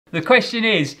The question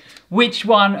is, which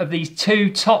one of these two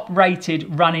top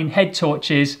rated running head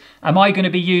torches am I going to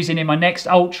be using in my next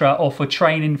ultra or for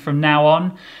training from now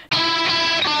on?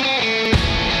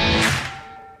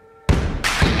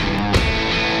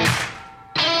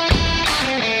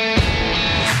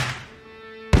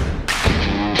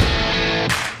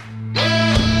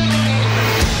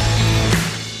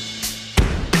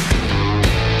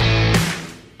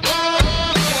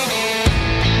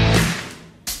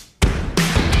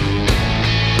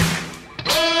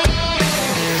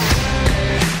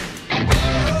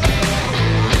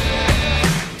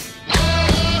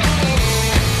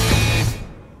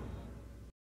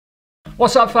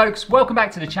 What's up folks, welcome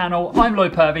back to the channel. I'm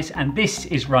Lloyd Purvis and this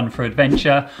is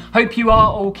Run4Adventure. Hope you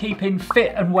are all keeping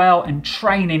fit and well and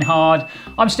training hard.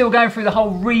 I'm still going through the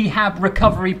whole rehab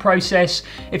recovery process.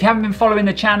 If you haven't been following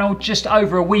the channel, just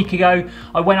over a week ago,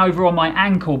 I went over on my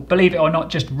ankle, believe it or not,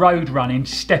 just road running,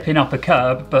 stepping up a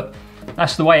curb, but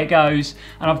that's the way it goes,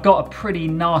 and I've got a pretty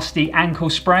nasty ankle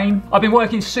sprain. I've been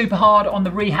working super hard on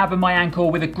the rehab of my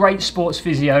ankle with a great sports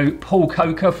physio, Paul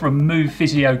Coker from Move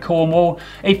Physio Cornwall.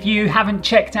 If you haven't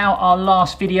checked out our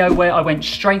last video where I went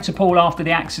straight to Paul after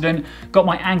the accident, got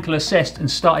my ankle assessed and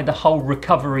started the whole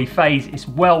recovery phase, it's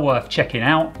well worth checking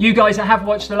out. You guys that have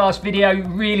watched the last video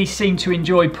really seem to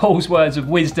enjoy Paul's words of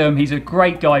wisdom. He's a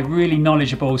great guy, really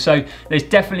knowledgeable, so there's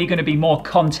definitely going to be more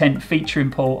content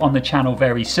featuring Paul on the channel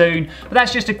very soon. But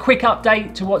that's just a quick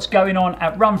update to what's going on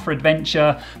at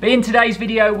Run4Adventure. But in today's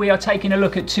video, we are taking a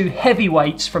look at two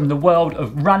heavyweights from the world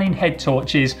of running head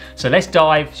torches. So let's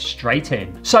dive straight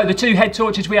in. So the two head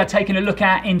torches we are taking a look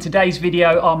at in today's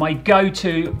video are my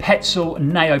go-to Petzl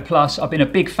NAO Plus. I've been a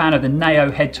big fan of the NAO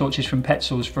head torches from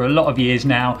Petzl's for a lot of years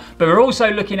now. But we're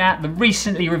also looking at the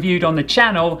recently reviewed on the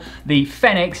channel, the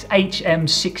Fenix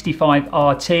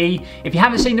HM65R-T. If you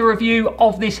haven't seen the review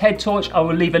of this head torch, I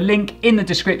will leave a link in the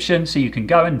description so you can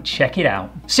go and check it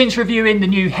out. Since reviewing the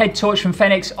new head torch from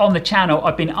Fenix on the channel,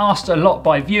 I've been asked a lot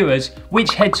by viewers,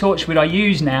 which head torch would I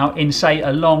use now in, say,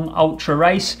 a long ultra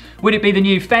race? Would it be the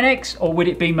new Fenix or would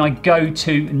it be my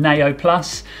go-to NAO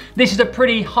Plus? This is a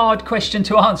pretty hard question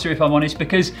to answer, if I'm honest,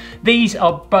 because these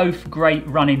are both great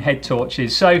running head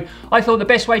torches. So I thought the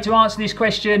best way to answer this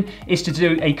question is to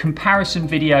do a comparison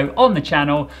video on the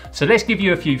channel. So let's give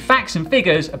you a few facts and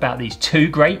figures about these two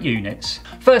great units.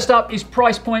 First up is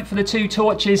price point for the two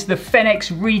torches. The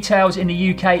Fenix retails in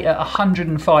the UK at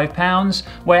 £105,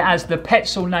 whereas the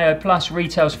Petzl NAO Plus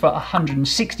retails for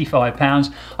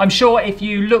 £165. I'm sure if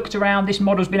you looked around, this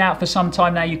model's been out for some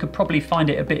time now, you could probably find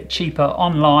it a bit cheaper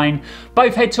online.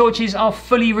 Both head torches are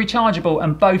fully rechargeable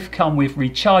and both come with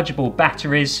rechargeable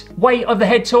batteries. Weight of the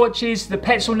head torches, the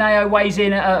Petzl NAO weighs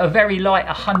in at a very light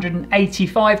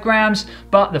 185 grams,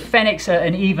 but the Fenix at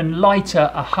an even lighter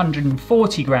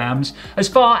 140 grams. As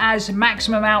far as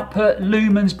maximum output,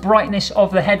 lumens, brightness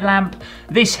of the headlamp,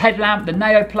 this headlamp, the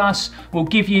NAO Plus, will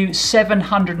give you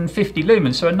 750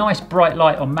 lumens, so a nice bright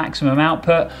light on maximum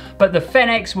output, but the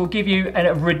Fenix will give you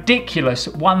a ridiculous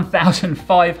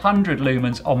 1500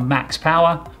 lumens on max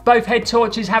power. Both head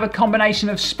torches have a combination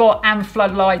of spot and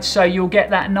floodlights, so you'll get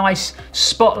that nice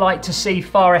spotlight to see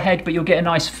far ahead, but you'll get a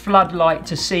nice floodlight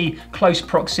to see close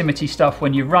proximity stuff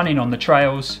when you're running on the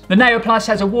trails. The NAO Plus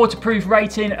has a waterproof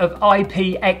rating of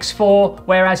IPX4,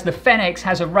 whereas the Fenix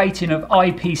has a rating of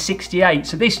IP68.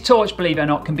 So this torch, believe it or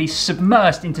not, can be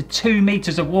submersed into 2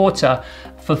 meters of water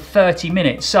for 30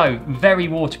 minutes, so very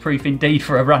waterproof indeed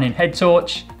for a running head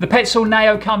torch. The Petzl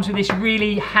NAO comes with this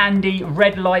really handy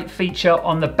red light feature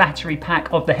on the battery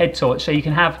pack of the head torch, so you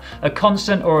can have a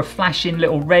constant or a flashing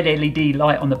little red LED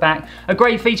light on the back. A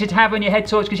great feature to have on your head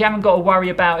torch because you haven't got to worry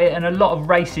about it, and a lot of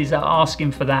races are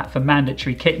asking for that for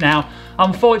mandatory kit now.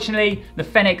 Unfortunately, the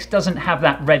Fenix doesn't have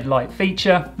that red light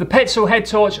feature. The Petzl head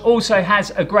torch also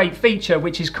has a great feature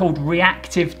which is called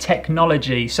reactive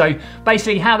technology. So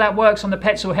basically how that works on the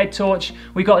Petzl head torch,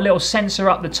 we've got a little sensor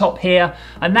up the top here,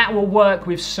 and that will work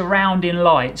with surrounding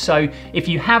light. So if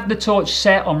you have the torch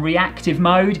set on reactive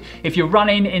mode, if you're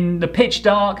running in the pitch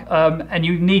dark and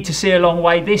you need to see a long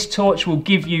way, this torch will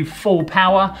give you full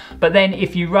power. But then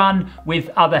if you run with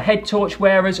other head torch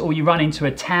wearers, or you run into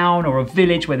a town or a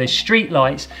village where there's street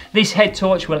lights, this head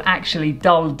torch will actually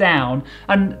dull down,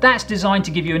 and that's designed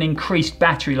to give you an increased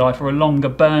battery life or a longer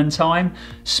burn time.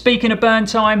 Speaking of burn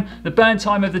time, the burn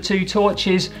time of the two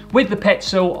torches with the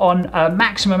Petzl on a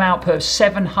maximum output of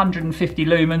 750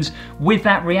 lumens, with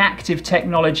that reactive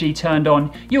technology turned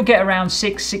on, you'll get around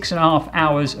 6.5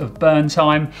 hours of burn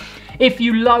time. If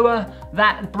you lower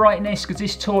that brightness, because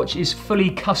this torch is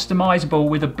fully customizable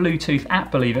with a Bluetooth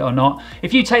app, believe it or not.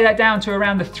 If you take that down to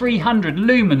around the 300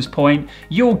 lumens point,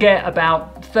 you'll get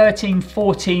about 13,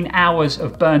 14 hours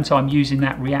of burn time using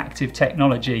that reactive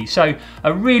technology. So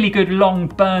a really good long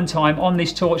burn time on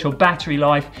this torch, or battery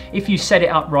life, if you set it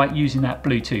up right using that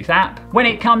Bluetooth app. When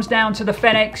it comes down to the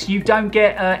Fenix, you don't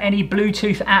get any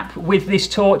Bluetooth app with this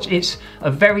torch. It's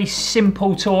a very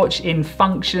simple torch in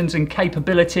functions and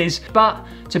capabilities, but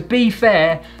to be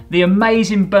fair, the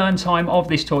amazing burn time of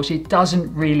this torch, it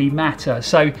doesn't really matter.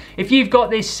 So if you've got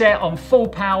this set on full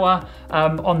power,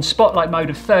 on spotlight mode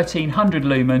of 1300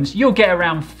 lumens, you'll get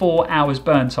around 4 hours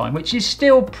burn time, which is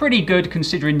still pretty good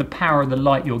considering the power of the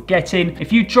light you're getting.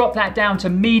 If you drop that down to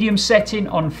medium setting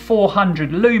on 400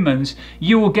 lumens,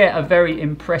 you will get a very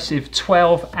impressive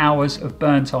 12 hours of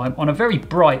burn time on a very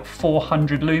bright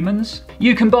 400 lumens.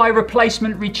 You can buy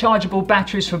replacement rechargeable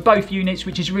batteries for both units,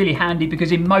 which is really handy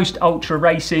because in most ultra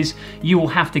races, you will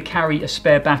have to carry a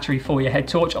spare battery for your head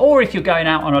torch, or if you're going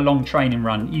out on a long training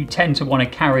run, you tend to want to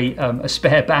carry a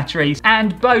spare battery.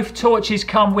 And both torches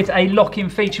come with a lock-in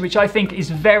feature, which I think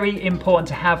is very important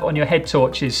to have on your head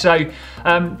torches. So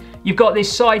you've got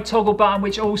this side toggle button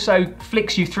which also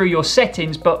flicks you through your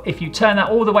settings, but if you turn that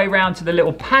all the way around to the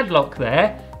little padlock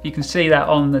there, you can see that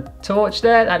on the torch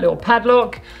there, that little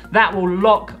padlock, that will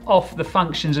lock off the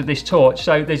functions of this torch.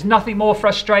 So there's nothing more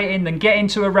frustrating than getting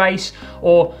to a race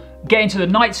or get into the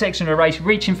night section of a race,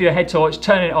 reaching for your head torch,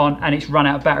 turn it on, and it's run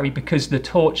out of battery because the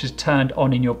torch has turned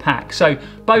on in your pack. So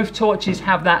both torches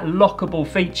have that lockable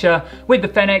feature. With the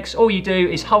Fenix, all you do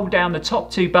is hold down the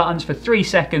top 2 buttons for 3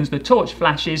 seconds, the torch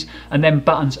flashes, and then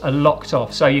buttons are locked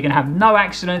off. So you're gonna have no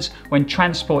accidents when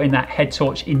transporting that head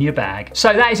torch in your bag.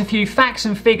 So that is a few facts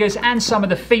and figures and some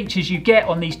of the features you get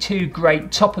on these 2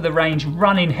 great top of the range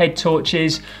running head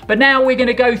torches. But now we're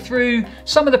gonna go through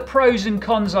some of the pros and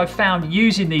cons I've found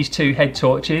using these 2 head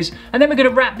torches, and then we're going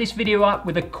to wrap this video up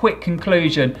with a quick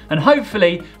conclusion, and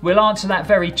hopefully we'll answer that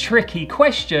very tricky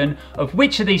question of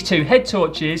which of these 2 head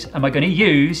torches am I going to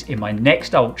use in my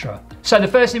next ultra. So the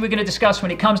first thing we're going to discuss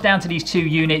when it comes down to these 2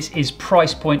 units is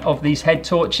price point of these head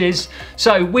torches.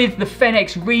 So with the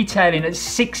Fenix retailing at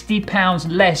 £60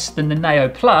 less than the NAO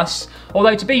Plus,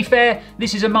 although to be fair,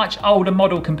 this is a much older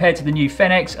model compared to the new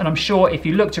Fenix, and I'm sure if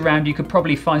you looked around you could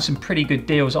probably find some pretty good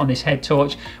deals on this head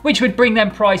torch, which would bring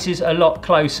them prices a lot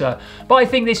closer. But I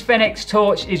think this Fenix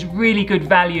torch is really good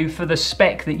value for the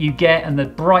spec that you get and the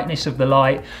brightness of the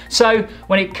light. So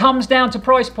when it comes down to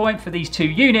price point for these 2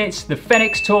 units, the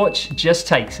Fenix torch just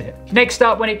takes it. Next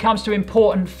up, when it comes to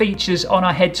important features on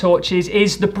our head torches,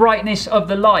 is the brightness of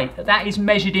the light. That is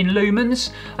measured in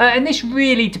lumens, and this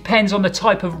really depends on the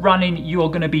type of running you're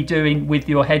going to be doing with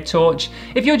your head torch.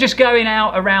 If you're just going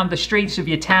out around the streets of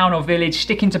your town or village,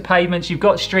 sticking to pavements, you've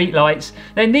got street lights,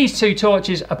 then these 2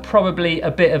 torches are probably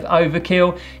a bit of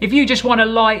overkill. If you just want a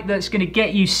light that's going to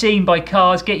get you seen by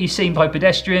cars, get you seen by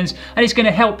pedestrians, and it's going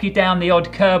to help you down the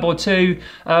odd curb or 2,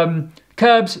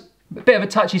 curbs, a bit of a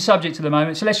touchy subject at the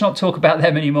moment, so let's not talk about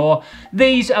them anymore.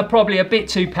 These are probably a bit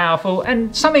too powerful,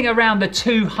 and something around the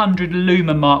 200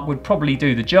 lumen mark would probably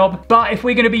do the job. But if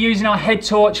we're going to be using our head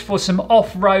torch for some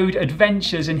off-road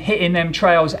adventures and hitting them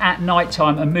trails at night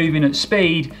time and moving at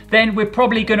speed, then we're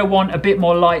probably going to want a bit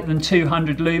more light than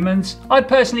 200 lumens. I'd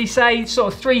personally say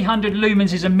sort of 300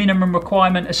 lumens is a minimum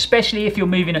requirement, especially if you're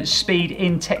moving at speed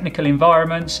in technical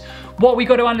environments. What we've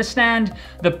got to understand,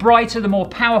 the brighter, the more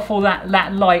powerful that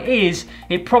light is,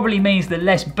 it probably means the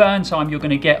less burn time you're going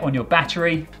to get on your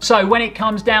battery. So when it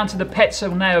comes down to the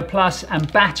Petzl NAO Plus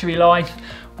and battery life,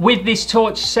 with this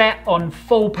torch set on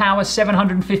full power,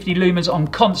 750 lumens on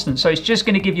constant, so it's just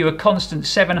going to give you a constant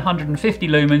 750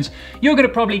 lumens, you're going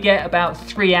to probably get about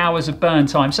 3 hours of burn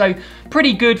time. So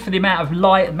pretty good for the amount of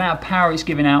light, the amount of power it's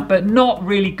giving out, but not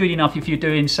really good enough if you're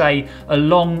doing, say, a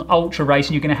long ultra race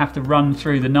and you're going to have to run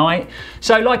through the night.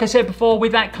 So like I said before,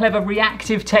 with that clever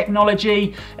reactive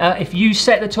technology, if you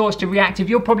set the torch to reactive,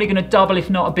 you're probably going to double,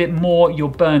 if not a bit more, your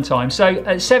burn time. So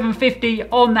at 750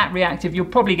 on that reactive, you'll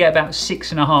probably get about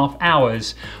 6.5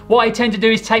 hours. What I tend to do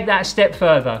is take that a step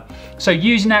further. So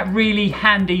using that really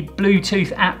handy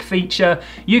Bluetooth app feature,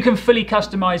 you can fully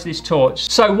customize this torch.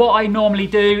 So what I normally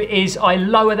do is I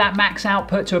lower that max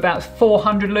output to about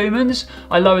 400 lumens,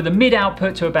 I lower the mid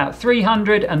output to about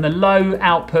 300, and the low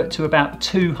output to about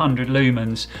 200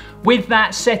 lumens. With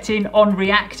that setting on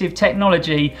reactive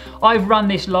technology, I've run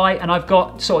this light and I've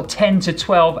got sort of 10 to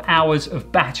 12 hours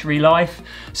of battery life.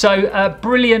 So a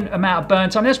brilliant amount of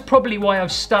burn time. That's probably why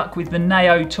I've stuck with the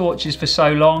NAO torches for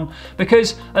so long,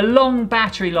 because a long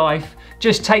battery life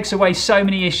just takes away so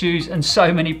many issues and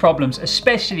so many problems,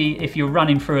 especially if you're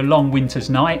running through a long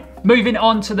winter's night. Moving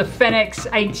on to the Fenix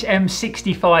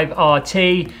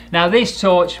HM65R-T. Now this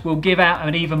torch will give out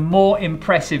an even more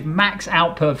impressive max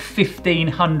output of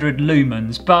 1500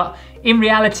 lumens, but in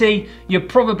reality, you're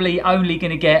probably only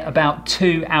going to get about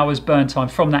 2 hours burn time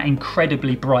from that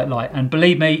incredibly bright light. And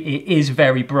believe me, it is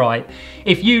very bright.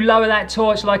 If you lower that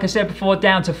torch, like I said before,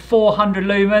 down to 400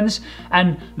 lumens,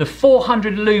 and the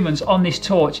 400 lumens on this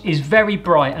torch is very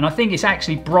bright, and I think it's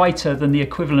actually brighter than the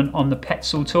equivalent on the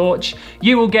Petzl torch,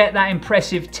 you will get that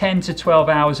impressive 10 to 12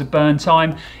 hours of burn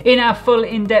time. In our full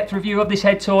in-depth review of this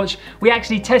head torch, we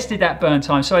actually tested that burn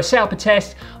time. So I set up a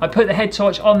test, I put the head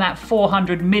torch on that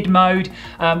 400 mid mode.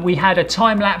 We had a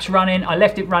time lapse running, I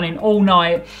left it running all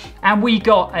night, and we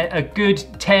got a good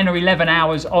 10 or 11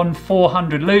 hours on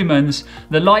 400 lumens.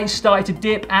 The lights started to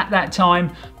dip at that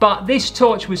time, but this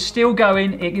torch was still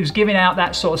going. It was giving out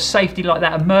that sort of safety light,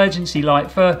 that emergency light,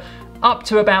 for up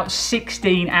to about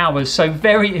 16 hours. So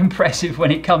very impressive when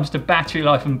it comes to battery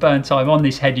life and burn time on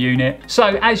this head unit.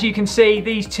 So as you can see,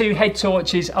 these two head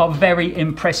torches are very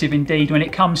impressive indeed when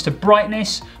it comes to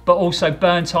brightness, but also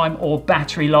burn time or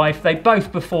battery life. They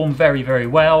both perform very, very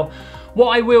well.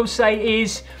 What I will say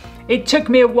is, it took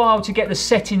me a while to get the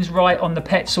settings right on the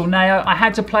Petzl NAO. I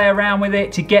had to play around with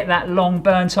it to get that long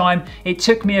burn time. It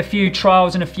took me a few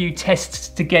trials and a few tests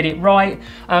to get it right.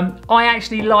 I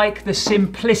actually like the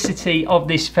simplicity of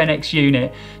this Fenix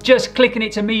unit. Just clicking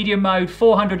it to medium mode,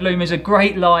 400 lumens, a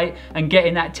great light, and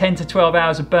getting that 10 to 12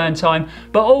 hours of burn time.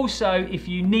 But also, if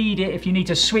you need it, if you need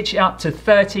to switch it up to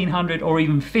 1300 or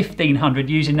even 1500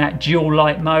 using that dual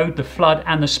light mode, the flood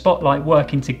and the spotlight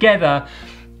working together,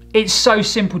 it's so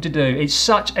simple to do. It's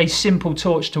such a simple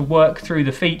torch to work through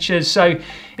the features. So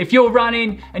if you're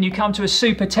running and you come to a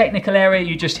super technical area,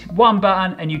 you just hit one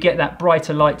button and you get that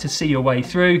brighter light to see your way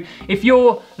through. If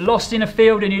you're lost in a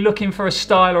field and you're looking for a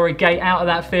stile or a gate out of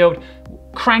that field,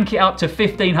 crank it up to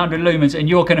 1500 lumens and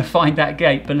you're gonna find that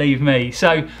gate, believe me.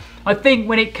 So I think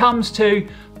when it comes to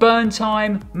burn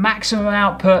time, maximum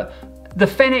output, the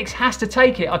Fenix has to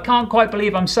take it. I can't quite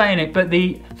believe I'm saying it, but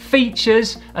the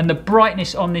features and the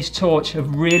brightness on this torch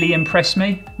have really impressed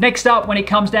me. Next up, when it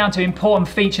comes down to important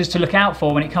features to look out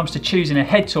for when it comes to choosing a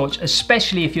head torch,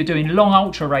 especially if you're doing long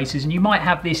ultra races and you might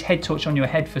have this head torch on your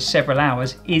head for several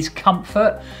hours, is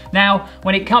comfort. Now,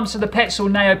 when it comes to the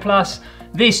Petzl NAO Plus,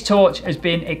 this torch has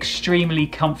been extremely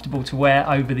comfortable to wear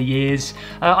over the years.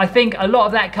 I think a lot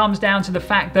of that comes down to the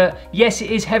fact that, yes, it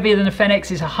is heavier than the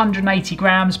Fenix, it's 180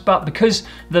 grams, but because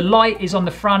the light is on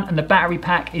the front and the battery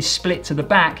pack is split to the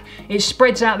back, it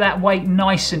spreads out that weight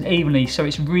nice and evenly, so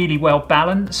it's really well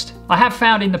balanced. I have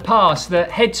found in the past that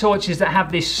head torches that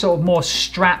have this sort of more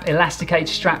elasticated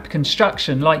strap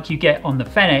construction like you get on the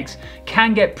Fenix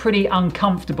can get pretty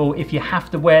uncomfortable if you have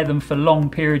to wear them for long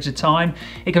periods of time.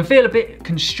 It can feel a bit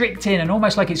constricting and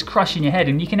almost like it's crushing your head,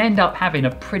 and you can end up having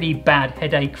a pretty bad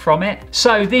headache from it.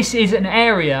 So this is an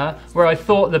area where I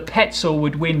thought the Petzl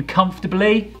would win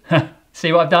comfortably.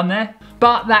 See what I've done there?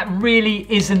 But that really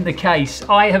isn't the case.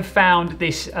 I have found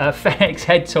this Fenix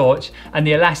head torch and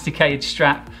the elasticated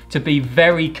strap to be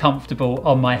very comfortable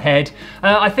on my head.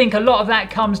 I think a lot of that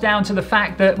comes down to the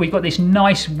fact that we've got this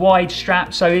nice wide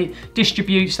strap, so it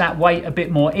distributes that weight a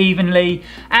bit more evenly.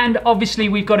 And obviously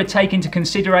we've got to take into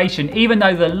consideration, even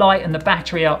though the light and the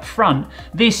battery up front,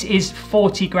 this is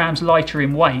 40 grams lighter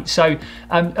in weight. So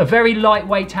a very light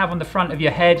weight to have on the front of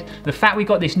your head. The fact we've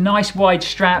got this nice wide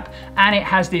strap and it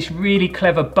has this really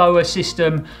clever boa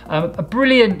system, a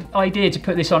brilliant idea to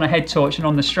put this on a head torch and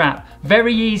on the strap.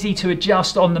 Very easy to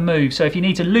adjust on the move, so if you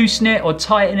need to loosen it or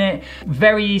tighten it,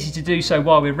 very easy to do so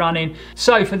while we're running.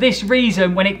 So for this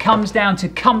reason, when it comes down to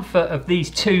comfort of these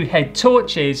two head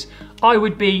torches, I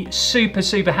would be super,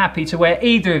 super happy to wear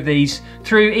either of these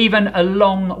through even a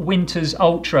long winter's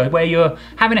ultra where you're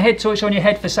having a head torch on your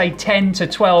head for say 10 to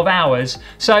 12 hours.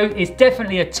 So it's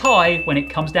definitely a tie when it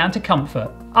comes down to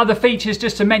comfort. Other features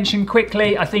just to mention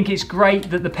quickly, I think it's great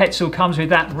that the Petzl comes with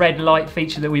that red light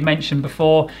feature that we mentioned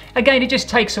before. Again, it just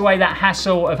takes away that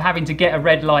hassle of having to get a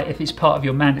red light if it's part of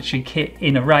your mandatory kit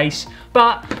in a race.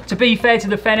 But to be fair to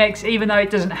the Fenix, even though it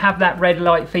doesn't have that red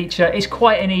light feature, it's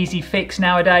quite an easy fix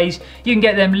nowadays. You can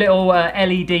get them little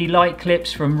LED light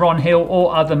clips from Ron Hill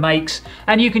or other makes,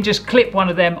 and you can just clip one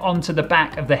of them onto the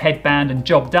back of the headband and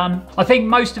job done. I think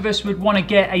most of us would want to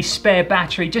get a spare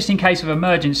battery just in case of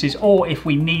emergencies, or if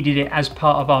we needed it as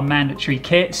part of our mandatory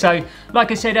kit. So like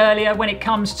I said earlier, when it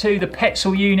comes to the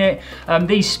Petzl unit,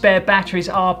 these spare batteries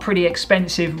are pretty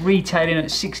expensive, retailing at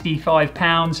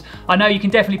 £65. I know you can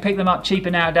definitely pick them up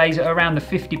cheaper nowadays at around the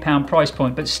 £50 price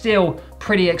point, but still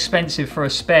pretty expensive for a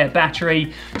spare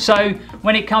battery. So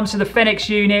when it comes to the Fenix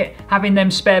unit, having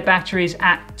them spare batteries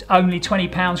at only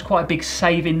 £20, quite a big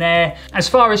saving there. As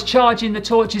far as charging the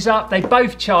torches up, they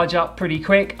both charge up pretty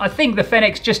quick. I think the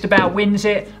Fenix just about wins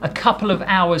it. A couple of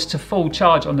hours to full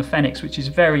charge on the Fenix, which is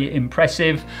very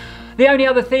impressive. The only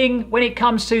other thing, when it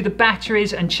comes to the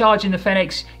batteries and charging the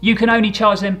Fenix, you can only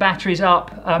charge them batteries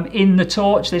up in the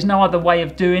torch. There's no other way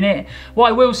of doing it. What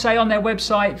I will say, on their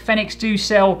website, Fenix do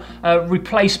sell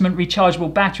replacement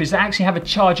rechargeable batteries that actually have a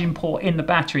charging port in the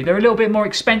battery. They're a little bit more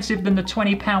expensive than the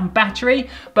 £20 battery,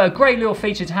 but a great little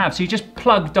feature to have. So you just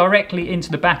plug directly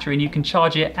into the battery and you can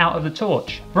charge it out of the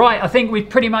torch. Right, I think we've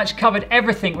pretty much covered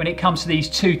everything when it comes to these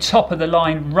two top of the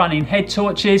line running head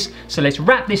torches. So let's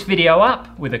wrap this video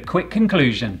up with a quick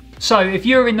conclusion. So if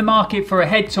you're in the market for a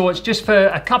head torch just for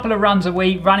a couple of runs a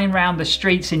week, running around the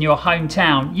streets in your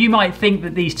hometown, you might think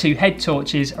that these two head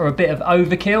torches are a bit of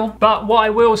overkill. But what I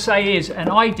will say is, and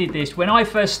I did this when I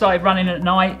first started running at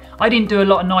night, I didn't do a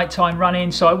lot of nighttime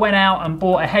running, so I went out and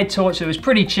bought a head torch that was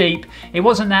pretty cheap. It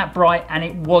wasn't that bright and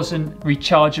it wasn't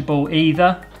rechargeable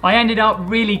either. I ended up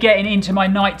really getting into my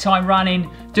nighttime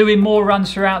running, doing more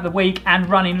runs throughout the week and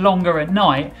running longer at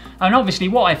night. And obviously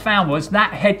what I found was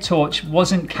that head torch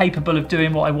wasn't capable of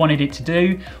doing what I wanted it to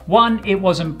do. One, it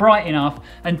wasn't bright enough,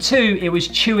 and two, it was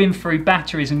chewing through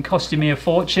batteries and costing me a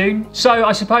fortune. So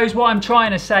I suppose what I'm trying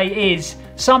to say is,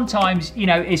 sometimes, you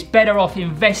know, it's better off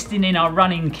investing in our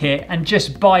running kit and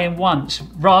just buying once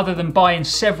rather than buying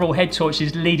several head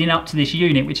torches leading up to this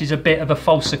unit, which is a bit of a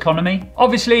false economy.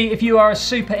 Obviously, if you are a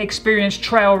super experienced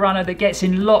trail runner that gets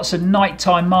in lots of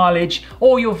nighttime mileage,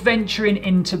 or you're venturing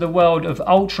into the world of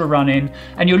ultra running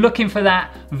and you're looking for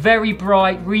that very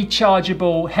bright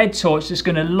rechargeable head torch that's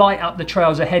going to light up the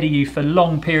trails ahead of you for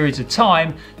long periods of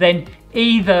time, then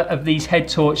either of these head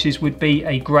torches would be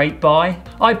a great buy.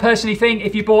 I personally think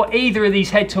if you bought either of these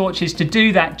head torches to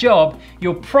do that job,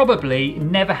 you'll probably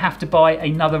never have to buy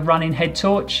another running head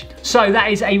torch. So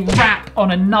that is a wrap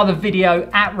on another video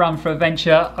at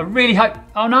Run4Adventure. I really hope,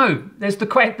 oh no, there's the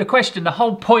question, the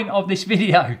whole point of this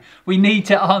video. We need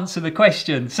to answer the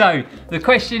question. So the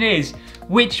question is,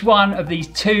 which one of these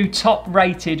two top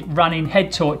rated running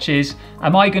head torches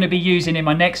am I going to be using in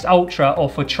my next ultra or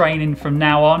for training from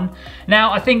now on?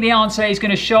 Now, I think the answer is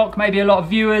going to shock maybe a lot of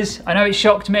viewers. I know it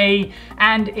shocked me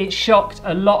and it shocked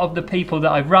a lot of the people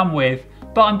that I've run with,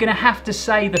 but I'm going to have to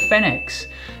say the Fenix.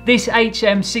 This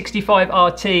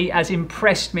HM65R-T has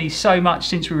impressed me so much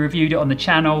since we reviewed it on the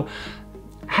channel.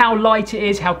 How light it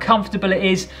is, how comfortable it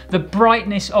is, the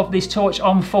brightness of this torch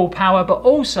on full power, but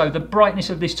also the brightness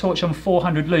of this torch on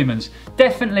 400 lumens.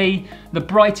 Definitely the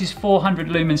brightest 400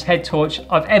 lumens head torch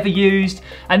I've ever used.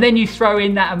 And then you throw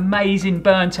in that amazing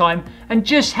burn time and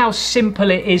just how simple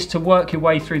it is to work your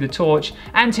way through the torch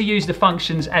and to use the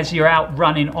functions as you're out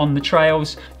running on the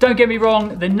trails. Don't get me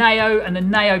wrong, the NAO and the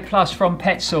NAO Plus from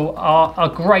Petzl are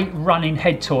great running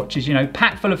head torches, you know,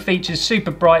 packed full of features,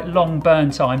 super bright, long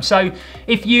burn time. So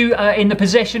if you are in the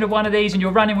possession of one of these and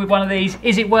you're running with one of these,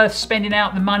 is it worth spending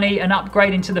out the money and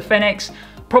upgrading to the Fenix?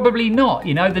 Probably not.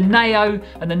 You know, the NAO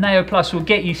and the NAO Plus will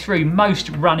get you through most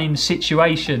running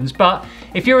situations. But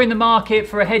if you're in the market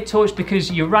for a head torch because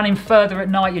you're running further at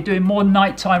night, you're doing more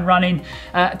nighttime running,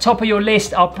 top of your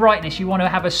list are brightness. You want to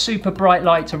have a super bright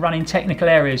light to run in technical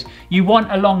areas. You want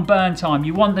a long burn time.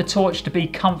 You want the torch to be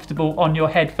comfortable on your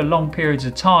head for long periods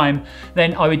of time.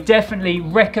 Then I would definitely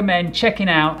recommend checking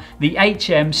out the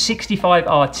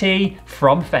HM65R-T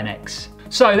from Fenix.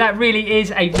 So that really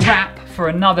is a wrap for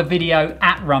another video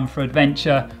at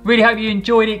Run4Adventure. Really hope you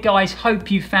enjoyed it, guys.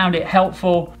 Hope you found it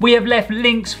helpful. We have left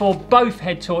links for both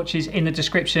head torches in the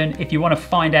description if you want to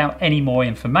find out any more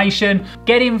information.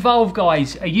 Get involved,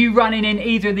 guys. Are you running in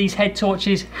either of these head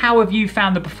torches? How have you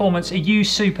found the performance? Are you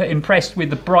super impressed with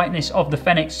the brightness of the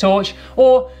Fenix torch?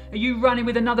 Or are you running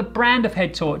with another brand of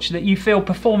head torch that you feel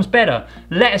performs better?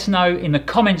 Let us know in the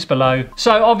comments below.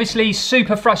 So obviously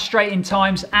super frustrating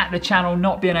times at the channel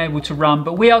not being able to run,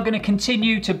 but we are going to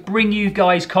continue to bring you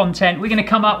guys content. We're going to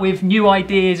come up with new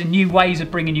ideas and new ways of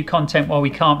bringing you content while we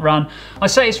can't run. I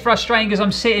say it's frustrating because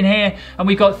I'm sitting here and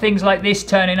we've got things like this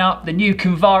turning up, the new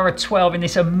Kinvara 12 in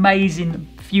this amazing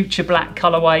future black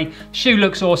colorway. Shoe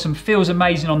looks awesome, feels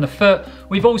amazing on the foot.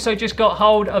 We've also just got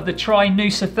hold of the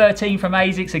Nusa 13 from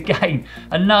ASICS. Again,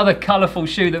 another colorful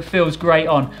shoe that feels great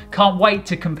on. Can't wait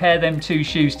to compare them two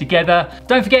shoes together.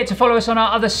 Don't forget to follow us on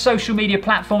our other social media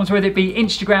platforms, whether it be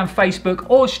Instagram, Facebook,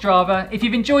 or Strava. If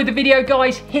you've enjoyed the video,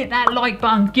 guys, hit that like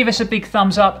button, give us a big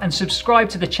thumbs up, and subscribe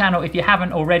to the channel if you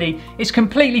haven't already. It's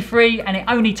completely free and it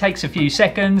only takes a few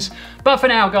seconds. But for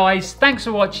now, guys, thanks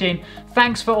for watching.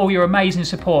 Thanks for all your amazing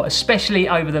support. support, especially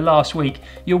over the last week.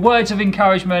 Your words of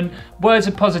encouragement, words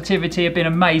of positivity have been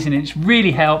amazing and it's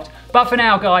really helped. But for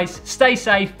now guys, stay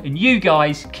safe and you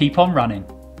guys keep on running.